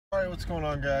Alright, what's going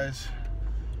on, guys?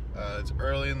 It's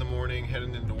early in the morning,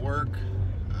 heading into work.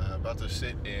 About to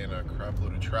sit in a crap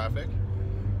load of traffic,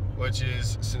 which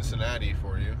is Cincinnati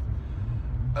for you.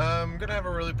 I'm gonna have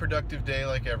a really productive day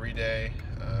like every day.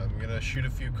 I'm gonna shoot a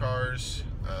few cars,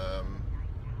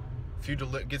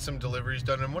 get some deliveries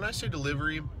done. And when I say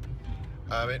delivery,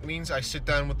 it means I sit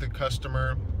down with the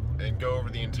customer and go over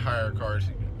the entire car.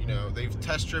 You know, they've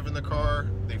test driven the car,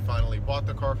 they finally bought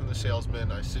the car from the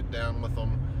salesman. I sit down with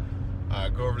them,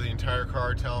 go over the entire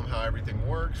car, tell them how everything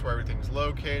works, where everything's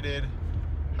located,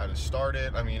 how to start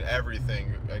it. I mean,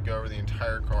 everything. I go over the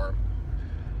entire car.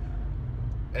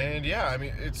 And yeah, I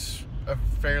mean, it's a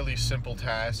fairly simple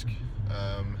task.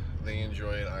 They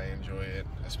enjoy it, I enjoy it,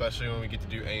 especially when we get to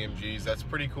do AMGs. That's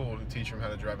pretty cool to teach them how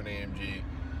to drive an AMG,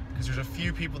 because there's a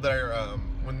few people that are,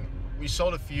 when we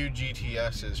sold a few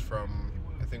GTSs from,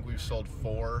 I think we've sold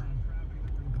 3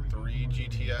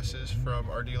 GTSs from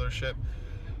our dealership,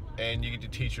 and you get to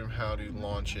teach them how to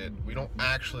launch it. We don't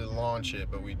actually launch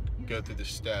it, but we go through the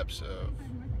steps of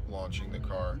launching the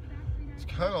car. It's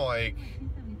kind of like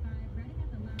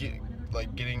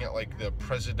getting at like the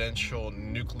presidential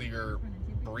nuclear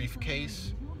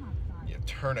briefcase. You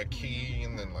turn a key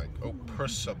and then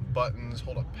push some buttons,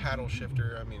 hold a paddle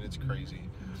shifter. I mean, it's crazy.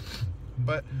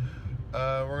 But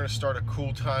we're gonna start a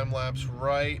cool time lapse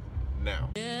right now.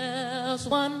 Just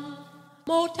one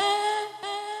more time.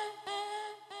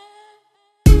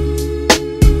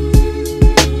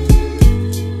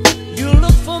 You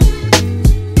look for me.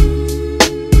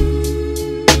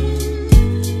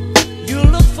 You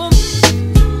look for me.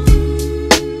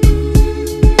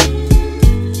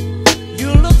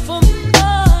 You look for me.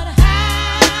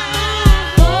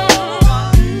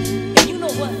 And you know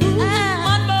what?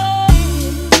 One more.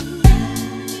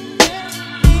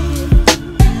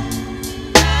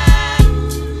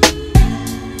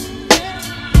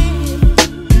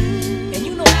 And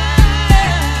you know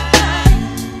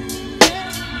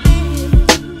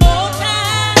more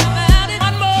time about it.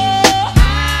 One more.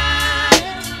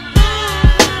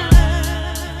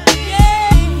 Yeah.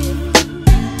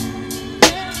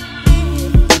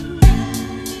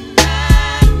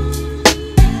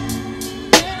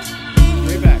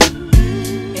 Way back.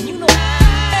 And you know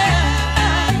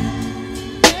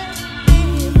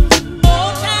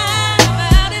more time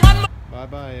about it. One more.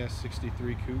 Bye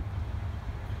S63 Coupe.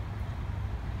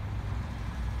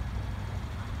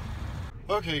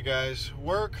 Okay, guys,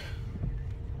 work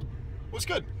was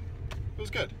good. It was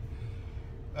good.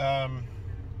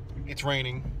 It's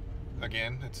raining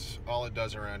again. It's all it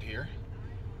does around here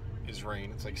is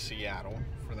rain. It's like Seattle,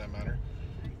 for that matter.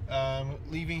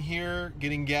 Leaving here,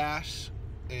 getting gas,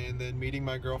 and then meeting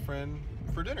my girlfriend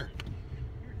for dinner.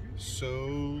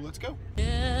 So let's go.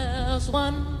 Just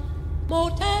one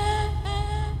more time.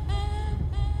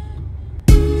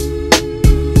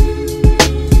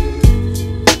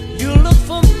 You look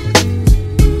for me.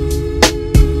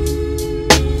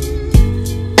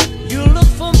 You look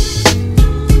for me.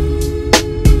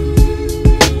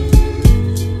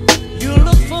 You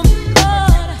look for me.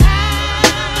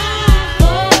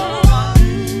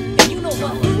 And you know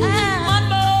what? One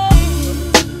more.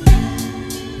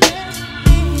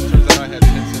 Turns out I had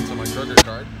 10 cents on my Kroger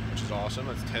card, which is awesome.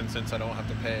 That's 10 cents I don't have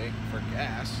to pay for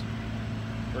gas,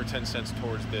 or 10 cents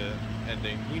towards the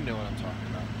ending. We know what I'm talking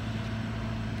about.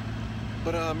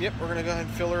 But yep, we're gonna go ahead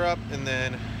and fill her up and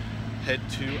then head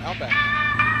to Outback.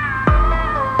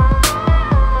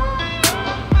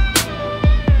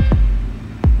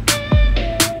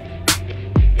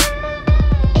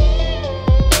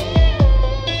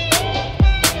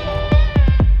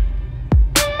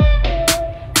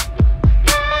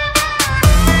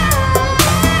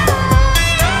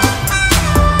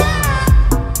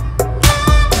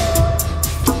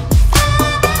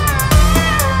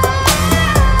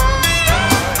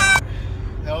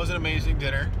 Amazing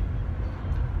dinner.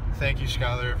 Thank you,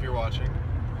 Skylar, if you're watching.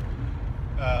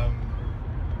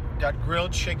 Got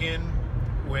grilled chicken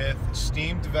with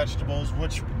steamed vegetables,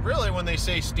 which really, when they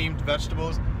say steamed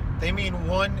vegetables, they mean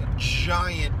one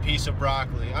giant piece of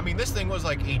broccoli. I mean, this thing was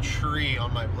like a tree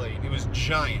on my plate. It was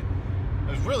giant.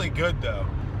 It was really good, though.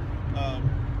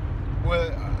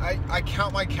 I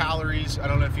count my calories. I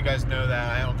don't know if you guys know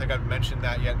that. I don't think I've mentioned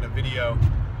that yet in a video.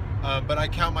 But I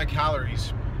count my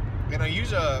calories. And I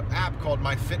use a app called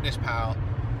MyFitnessPal,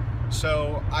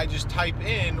 so I just type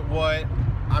in what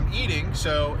I'm eating.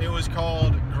 So it was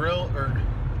called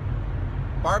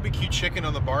barbecue chicken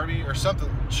on the Barbie, or something,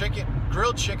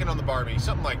 grilled chicken on the Barbie,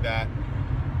 something like that.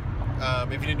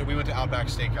 If you didn't know, we went to Outback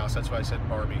Steakhouse, that's why I said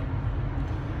Barbie.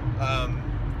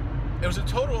 It was a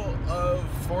total of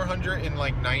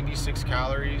 496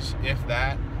 calories, if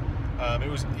that. It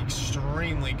was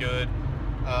extremely good.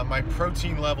 My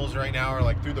protein levels right now are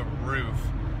like through the roof,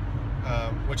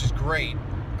 which is great.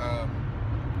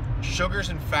 Sugars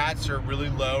and fats are really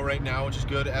low right now, which is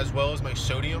good, as well as my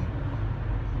sodium.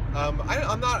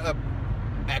 I'm not an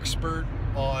expert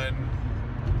on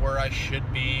where I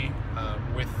should be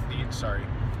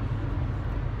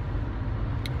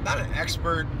not an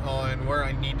expert on where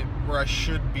I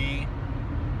should be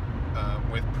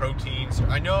with proteins.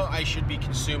 I know I should be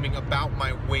consuming about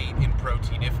my weight in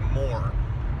protein, if more,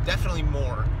 definitely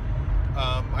more.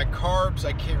 My carbs,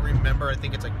 I can't remember. I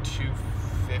think it's like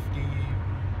 250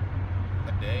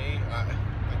 a day. I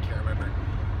can't remember.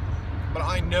 But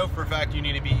I know for a fact you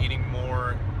need to be eating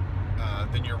more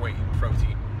than your weight in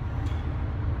protein.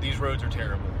 These roads are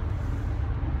terrible.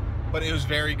 But it was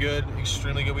very good,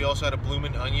 extremely good. We also had a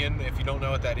bloomin' onion. If you don't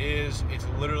know what that is, it's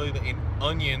literally an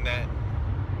onion that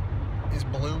is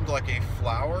bloomed like a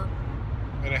flower,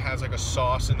 and it has like a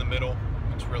sauce in the middle.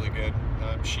 It's really good.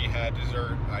 She had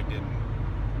dessert, I didn't.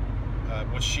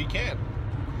 Which she can.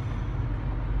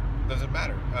 Doesn't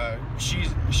matter.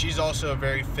 She's also a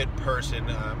very fit person,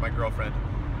 my girlfriend.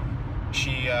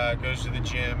 She goes to the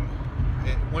gym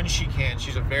when she can.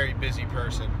 She's a very busy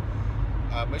person.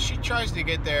 But she tries to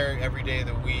get there every day of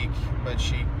the week, but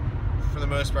she, for the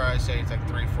most part, I say it's like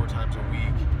 3-4 times a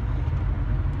week.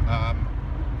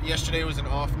 Yesterday was an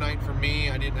off night for me.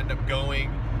 I didn't end up going.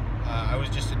 I was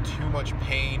just in too much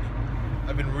pain.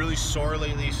 I've been really sore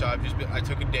lately, so I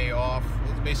took a day off.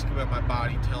 It's basically about my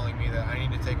body telling me that I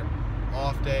need to take an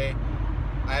off day.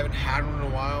 I haven't had one in a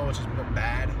while, which is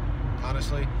bad,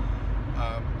 honestly.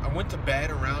 I went to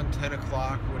bed around 10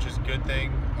 o'clock, which is a good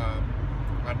thing.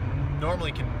 I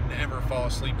normally can never fall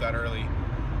asleep that early,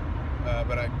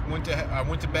 but I went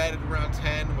to bed at around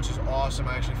 10, which is awesome.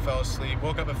 I actually fell asleep,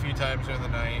 woke up a few times during the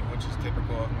night, which is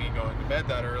typical of me going to bed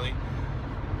that early,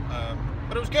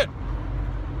 but it was good.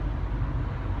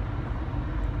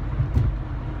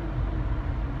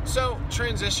 So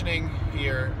transitioning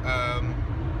here,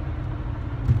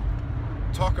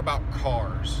 talk about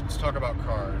cars. Let's talk about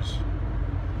cars.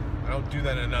 I don't do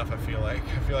that enough, I feel like.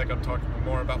 I feel like I'm talking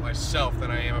more about myself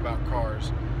than I am about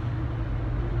cars.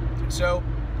 So,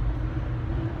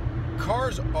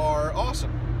 cars are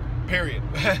awesome, period.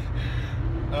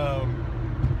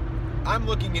 I'm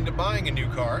looking into buying a new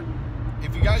car.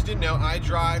 If you guys didn't know, I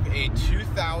drive a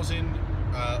 2000,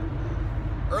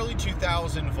 early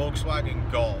 2000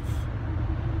 Volkswagen Golf.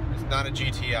 It's not a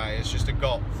GTI, it's just a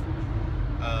Golf.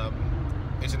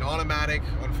 It's an automatic,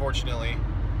 unfortunately.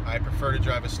 I prefer to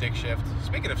drive a stick shift.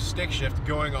 Speaking of stick shift,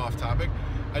 going off topic,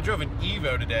 I drove an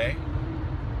Evo today.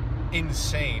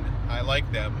 Insane. I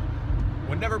like them.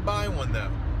 Would never buy one though.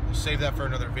 We'll save that for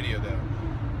another video though.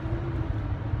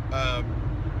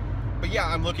 But yeah,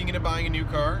 I'm looking into buying a new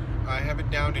car. I have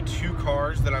it down to 2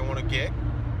 cars that I want to get.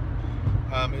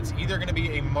 It's either going to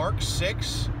be a Mark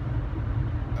 6.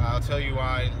 I'll tell you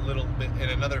why a little bit in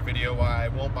another video why I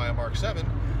won't buy a Mark 7.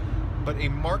 But a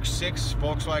Mark 6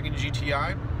 Volkswagen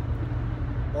GTI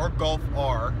or Golf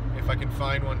R, if I can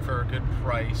find one for a good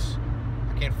price.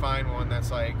 I can't find one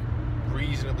that's like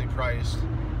reasonably priced.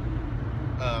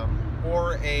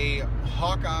 Or a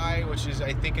Hawkeye, which is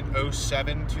I think an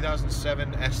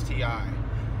 2007 STI.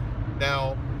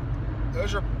 Now,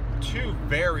 those are 2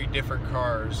 very different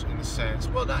cars in the sense.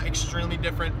 Well, not extremely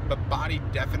different, but body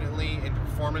definitely, and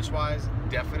performance-wise,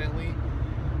 definitely.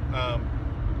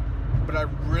 But I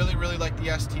really, really like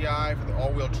the STI for the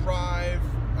all-wheel drive.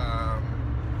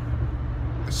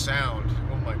 The sound,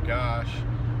 oh my gosh.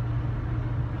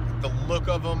 The look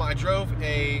of them. I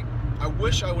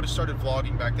wish I would have started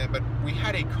vlogging back then, but we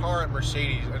had a car at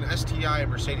Mercedes, an STI at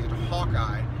Mercedes, a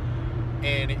Hawkeye,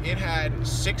 and it had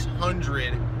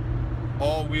 600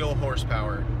 all-wheel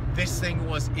horsepower. This thing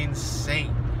was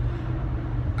insane.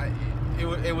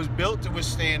 It was built to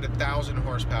withstand 1,000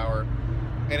 horsepower,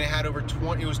 and it had over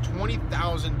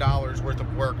 $20,000 worth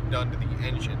of work done to the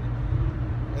engine.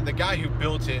 And the guy who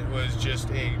built it was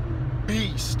just a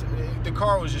beast. The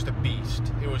car was just a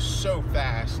beast. It was so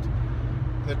fast.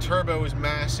 The turbo was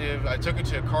massive. I took it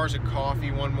to Cars and Coffee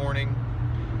one morning,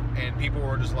 and people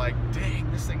were just like,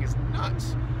 dang, this thing is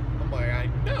nuts. I'm like, I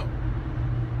know.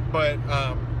 But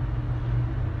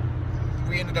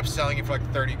we ended up selling it for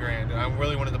like 30 grand, and I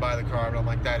really wanted to buy the car, but I'm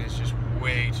like, that is just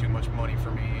way too much money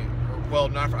for me.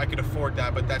 Well, I could afford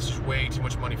that, but that's just way too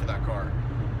much money for that car.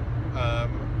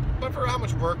 But for how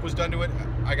much work was done to it,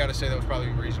 I gotta say that was probably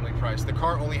reasonably priced. The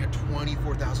car only had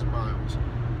 24,000 miles.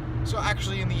 So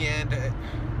actually, in the end,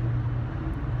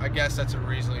 I guess that's a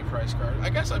reasonably priced car. I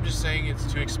guess I'm just saying it's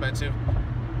too expensive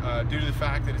due to the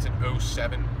fact that it's an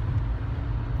 07.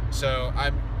 So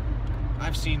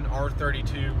I've seen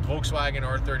R32, Volkswagen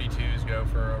R32s go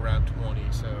for around 20,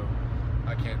 so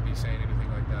I can't be saying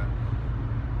anything like that.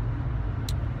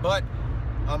 But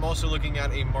I'm also looking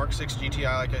at a Mark 6 GTI.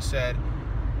 Like I said,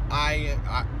 I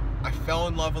fell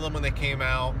in love with them when they came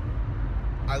out.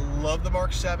 I love the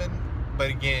Mark 7, but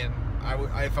again,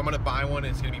 if I'm going to buy one,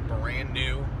 it's going to be brand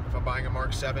new. If I'm buying a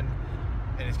Mark 7,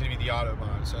 and it's going to be the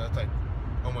Autobahn, so that's like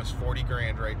almost 40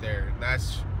 grand right there. And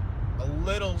that's a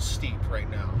little steep right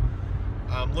now.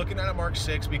 I'm looking at a Mark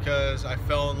 6 because I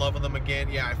fell in love with them again.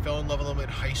 Yeah, I fell in love with them in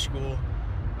high school.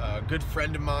 A good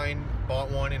friend of mine bought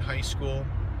one in high school,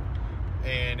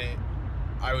 and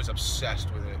I was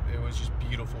obsessed with it. It was just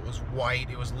beautiful. It was white.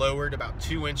 It was lowered about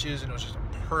 2 inches, and it was just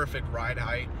a perfect ride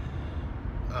height.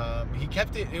 He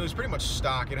kept it. It was pretty much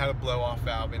stock. It had a blow-off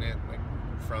valve in it, like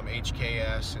from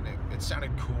HKS, and it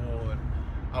sounded cool. And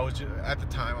I was just, at the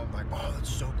time, I'm like, oh,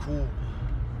 that's so cool.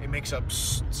 It makes up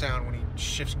sound when he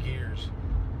shifts gears.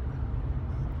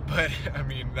 But I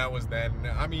mean, that was then.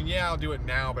 I mean, yeah, I'll do it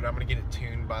now, but I'm gonna get it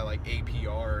tuned by like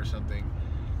APR or something,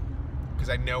 because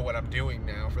I know what I'm doing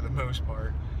now for the most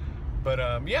part. But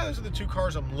yeah, those are the two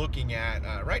cars I'm looking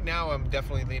at. Right now, I'm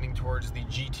definitely leaning towards the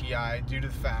GTI due to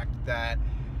the fact that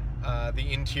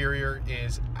the interior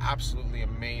is absolutely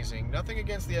amazing. Nothing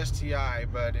against the STI,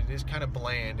 but it is kind of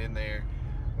bland in there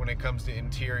when it comes to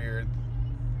interior.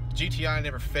 GTI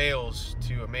never fails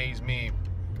to amaze me.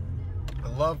 I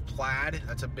love plaid.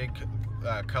 That's a big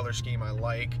color scheme I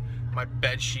like. My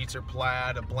bed sheets are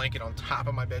plaid. A blanket on top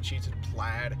of my bed sheets is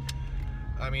plaid.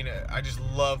 I mean, I just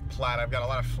love plaid. I've got a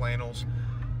lot of flannels.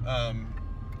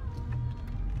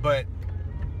 But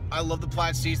I love the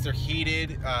plaid seats. They're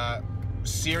heated.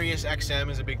 Sirius XM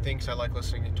is a big thing because I like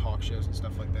listening to talk shows and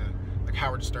stuff like that. Like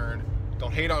Howard Stern.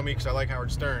 Don't hate on me because I like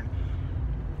Howard Stern.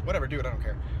 Whatever, dude, I don't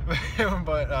care.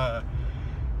 But,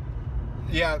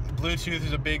 yeah, Bluetooth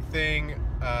is a big thing.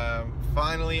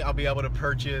 Finally, I'll be able to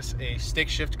purchase a stick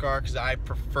shift car because I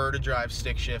prefer to drive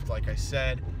stick shift, like I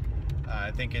said.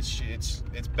 I think it's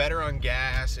better on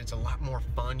gas. It's a lot more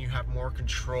fun. You have more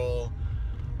control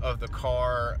of the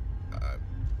car.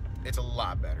 It's a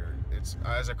lot better. It's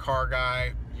as a car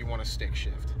guy, you want a stick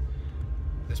shift.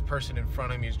 This person in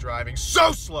front of me is driving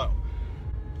so slow.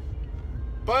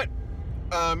 But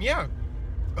yeah,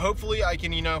 hopefully I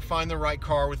can, you know, find the right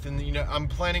car within the, you know, I'm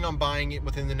planning on buying it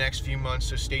within the next few months,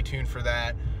 so stay tuned for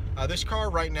that. This car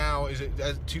right now is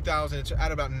at 2000. It's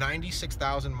at about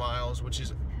 96,000 miles, which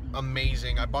is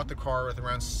amazing. I bought the car with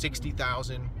around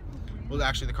 60,000. Well,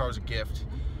 actually, the car was a gift.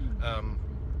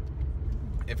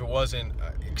 If it wasn't,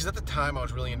 because at the time I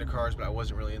was really into cars, but I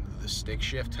wasn't really into the stick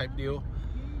shift type deal.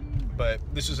 But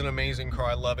this is an amazing car.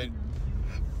 I love it.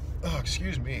 Oh,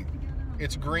 excuse me.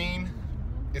 It's green.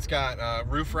 It's got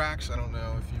roof racks. I don't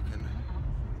know if you can.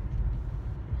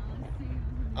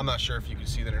 I'm not sure if you can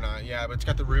see that or not. Yeah, but it's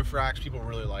got the roof racks. People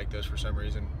really like those for some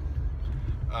reason.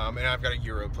 And I've got a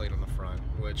Euro plate on the front,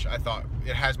 which I thought,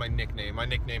 it has my nickname. My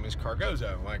nickname is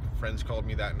Cargozo. Like, friends called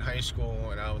me that in high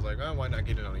school, and I was like, oh, why not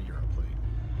get it on a Euro plate?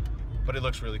 But it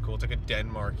looks really cool. It's like a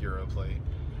Denmark Euro plate.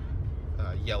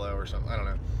 Yellow or something, I don't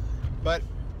know. But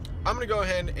I'm gonna go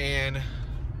ahead and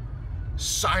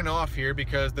sign off here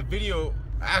because the video,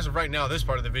 as of right now, this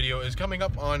part of the video is coming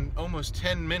up on almost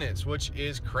 10 minutes, which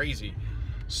is crazy.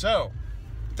 So,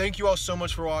 thank you all so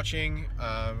much for watching.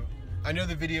 I know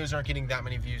the videos aren't getting that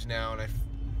many views now, and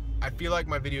I feel like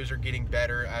my videos are getting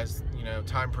better as, you know,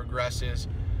 time progresses.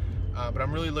 But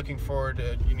I'm really looking forward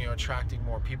to, you know, attracting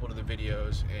more people to the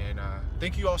videos. And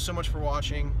thank you all so much for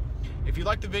watching. If you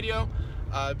liked the video,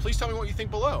 please tell me what you think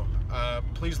below.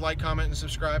 Please like, comment, and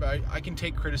subscribe. I can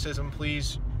take criticism.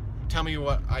 Please tell me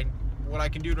what I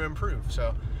can do to improve.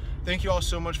 So thank you all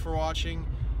so much for watching,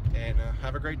 and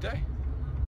have a great day.